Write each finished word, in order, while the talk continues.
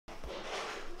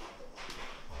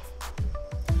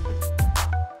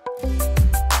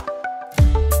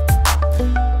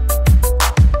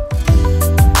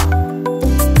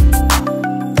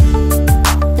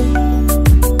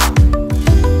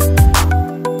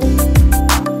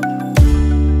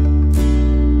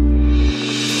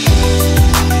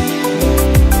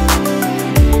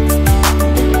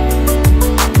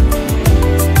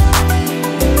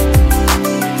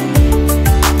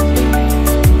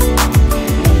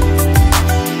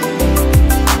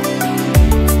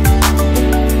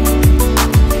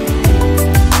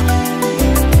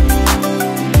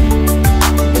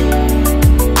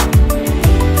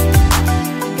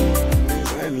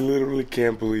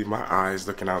eyes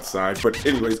looking outside. But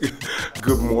anyways,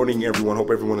 good morning everyone. Hope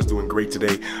everyone is doing great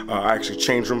today. I actually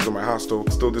changed rooms in my hostel.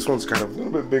 Still, this one's kind of a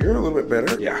little bit bigger, a little bit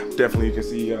better. Yeah, definitely you can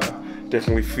see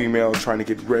definitely female trying to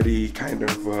get ready kind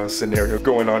of scenario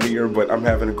going on here, but I'm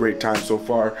having a great time so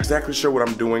far. Exactly sure what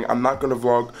I'm doing. I'm not gonna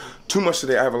vlog too much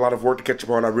today. I have a lot of work to catch up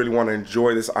on. I really want to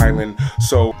enjoy this island.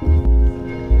 So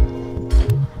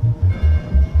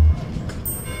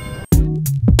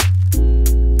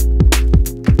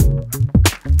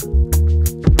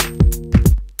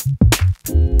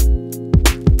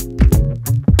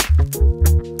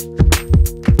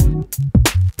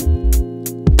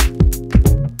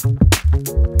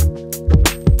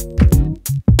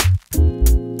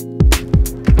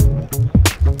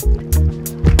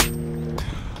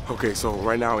okay, so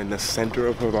right now in the center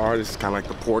of Havar, this is kind of like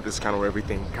the port. This is kind of where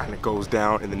everything kind of goes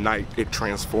down. In the night, it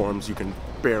transforms. You can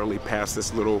barely pass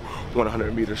this little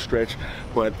 100-meter stretch.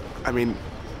 But, I mean,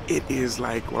 it is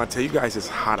like, when I tell you guys it's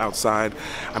hot outside,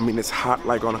 I mean, it's hot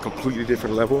like on a completely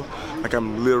different level. Like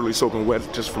I'm literally soaking wet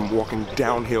just from walking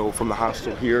downhill from the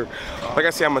hostel here. Like I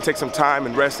said, I'm gonna take some time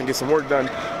and rest and get some work done.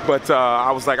 But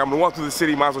I was like, I'm gonna walk through the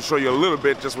city, might as well show you a little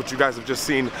bit, just what you guys have just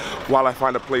seen while I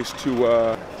find a place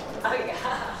to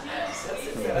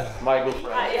My good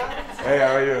friend. Hey,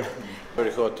 how are you?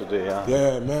 Very hot today, huh?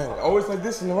 Yeah, man. Always like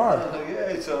this in the yard.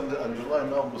 Yeah, it's on July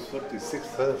now, almost 36,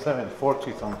 37,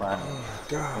 40 sometimes. Oh my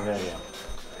God. Yeah, yeah.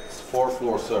 It's 4th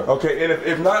floor, sir. Okay, and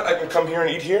if not, I can come here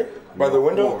and eat here by the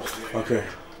window? Of course. Okay.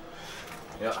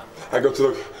 Yeah. I go to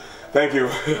the, thank you.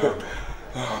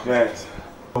 Oh, man.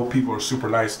 Oh, people are super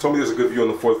nice. Told me there's a good view on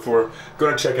the 4th floor.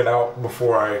 Gonna check it out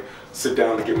before I sit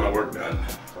down to get my work done.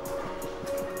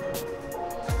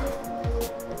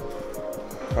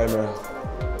 Hi, man.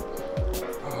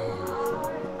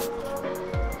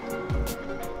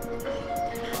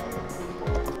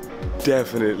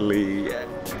 Definitely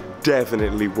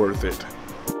worth it.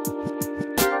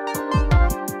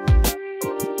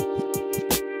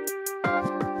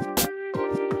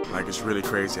 Like, it's really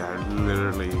crazy. I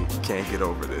literally can't get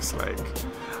over this. Like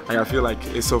I feel like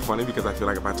it's so funny because I feel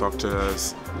like if I talk to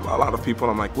a lot of people,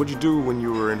 I'm like, what'd you do when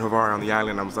you were in Havar on the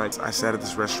island? I was like, I sat at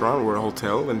this restaurant or a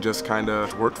hotel and just kind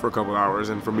of worked for a couple hours.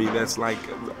 And for me, that's like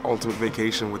the ultimate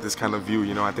vacation with this kind of view.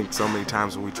 You know, I think so many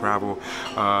times when we travel,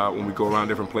 when we go around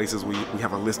different places, we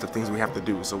have a list of things we have to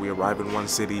do. So we arrive in one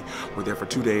city, we're there for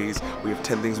 2 days, we have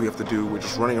 10 things we have to do. We're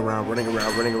just running around. And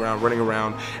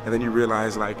then you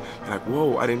realize like, you're like,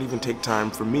 whoa, I didn't even take time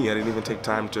for me. I didn't even take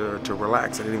time to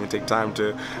relax. I didn't even take time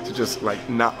to just like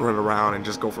not run around and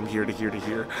just go from here to here to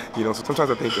here. You know, so sometimes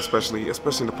I think especially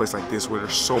in a place like this where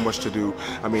there's so much to do.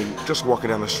 I mean, just walking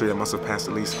down the street, I must have passed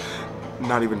at least,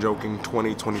 not even joking,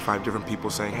 20, 25 different people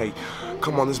saying, hey,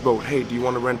 come on this boat. Hey, do you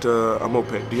want to rent a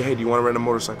moped? Hey, do you want to rent a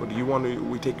motorcycle? Do you want to,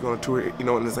 we take you on a tour? You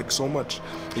know, and there's like so much.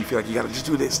 You feel like you got to just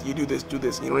do this, you do this, do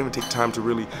this. You don't even take time to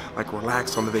really like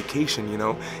relax on the vacation, you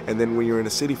know? And then when you're in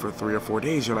a city for 3 or 4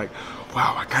 days, you're like,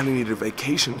 wow, I kind of need a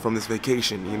vacation from this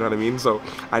vacation. You know what I mean? So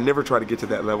I never try to get to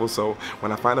that level. So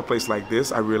when I find a place like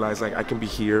this, I realize like I can be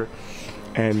here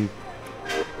and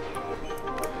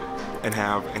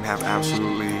have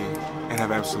absolutely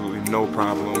no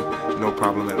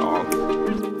problem at all.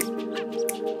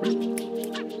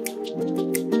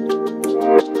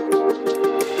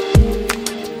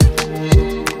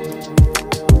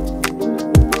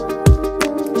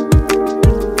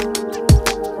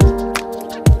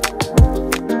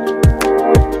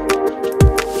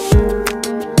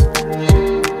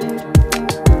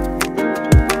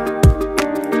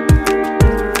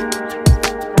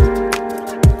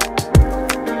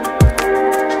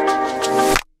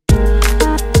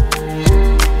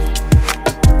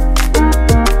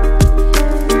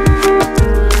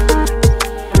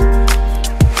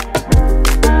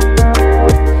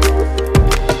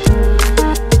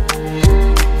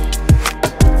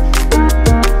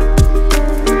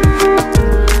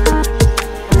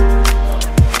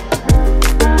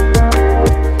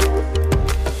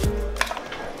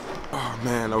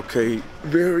 Okay,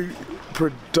 very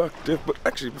productive, but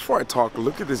actually before I talk,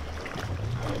 look at this.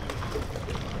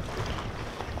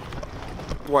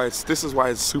 This is why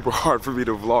it's super hard for me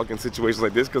to vlog in situations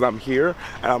like this, because I'm here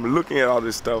and I'm looking at all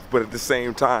this stuff, but at the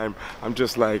same time I'm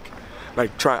just I'm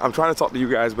trying to talk to you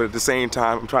guys, but at the same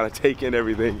time I'm trying to take in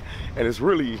everything, and it's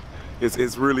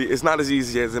not as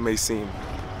easy as it may seem.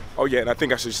 Oh yeah, and I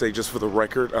think I should say, just for the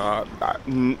record,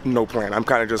 no plan. I'm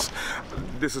kind of just,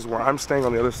 this is where I'm staying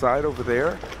on the other side over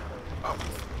there.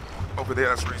 Over there,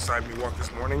 that's where you decided me walk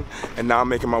this morning, and now I'm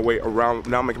making my way around.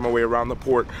 Now I'm making my way around the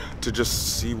port to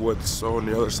just see what's on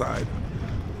the other side.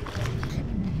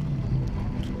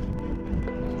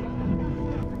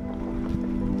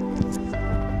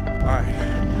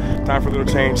 Time for a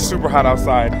little change. Super hot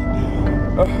outside.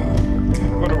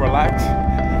 I'm gonna relax,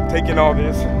 take in all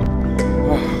this,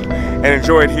 and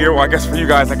enjoy it here. Well, I guess for you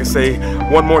guys, I can say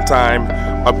one more time,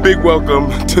 a big welcome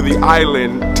to the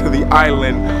island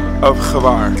of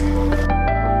Hvar.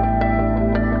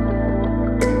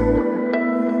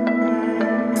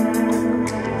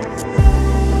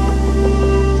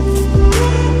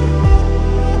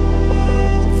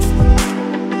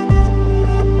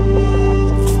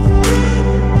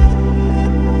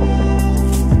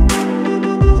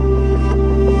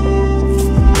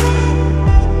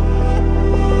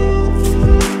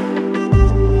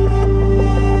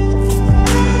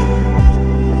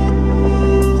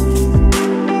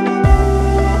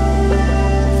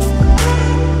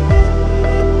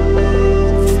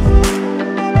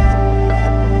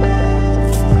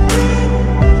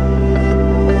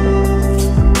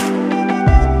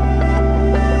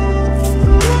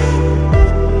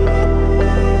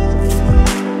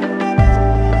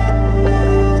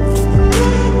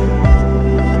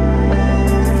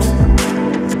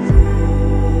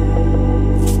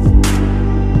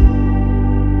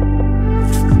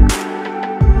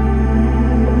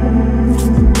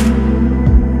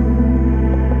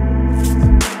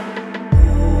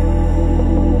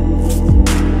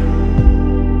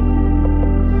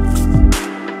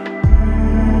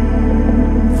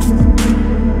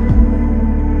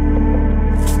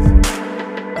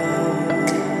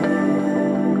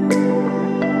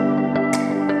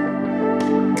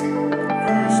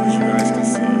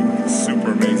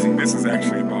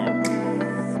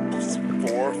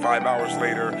 About 5 hours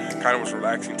later, kind of was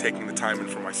relaxing, taking the time in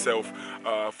for myself.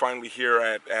 Finally here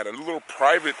at a little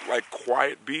private, like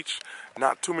quiet beach.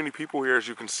 Not too many people here, as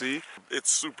you can see. It's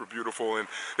super beautiful, and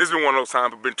this has been one of those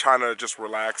times I've been trying to just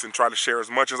relax and try to share as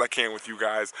much as I can with you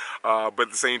guys, but at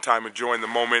the same time enjoying the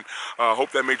moment.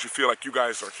 Hope that made you feel like you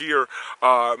guys are here.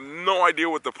 No idea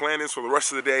what the plan is for the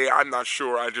rest of the day. I'm not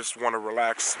sure. I just want to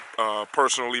relax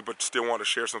personally, but still want to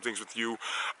share some things with you.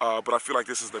 But I feel like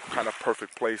this is the kind of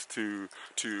perfect place to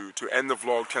end the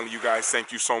vlog, telling you guys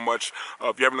thank you so much.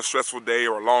 If you're having a stressful day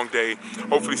or a long day,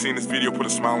 hopefully seeing this video put a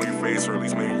smile on your face, or at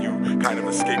least maybe you kind of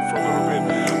escape for a little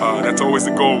bit. That's always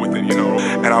the goal with it, you know.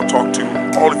 And I'll talk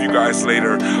to all of you guys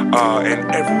later.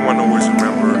 And everyone always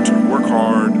remember to work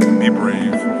hard, be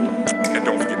brave, and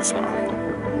don't forget to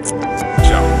smile.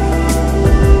 Ciao.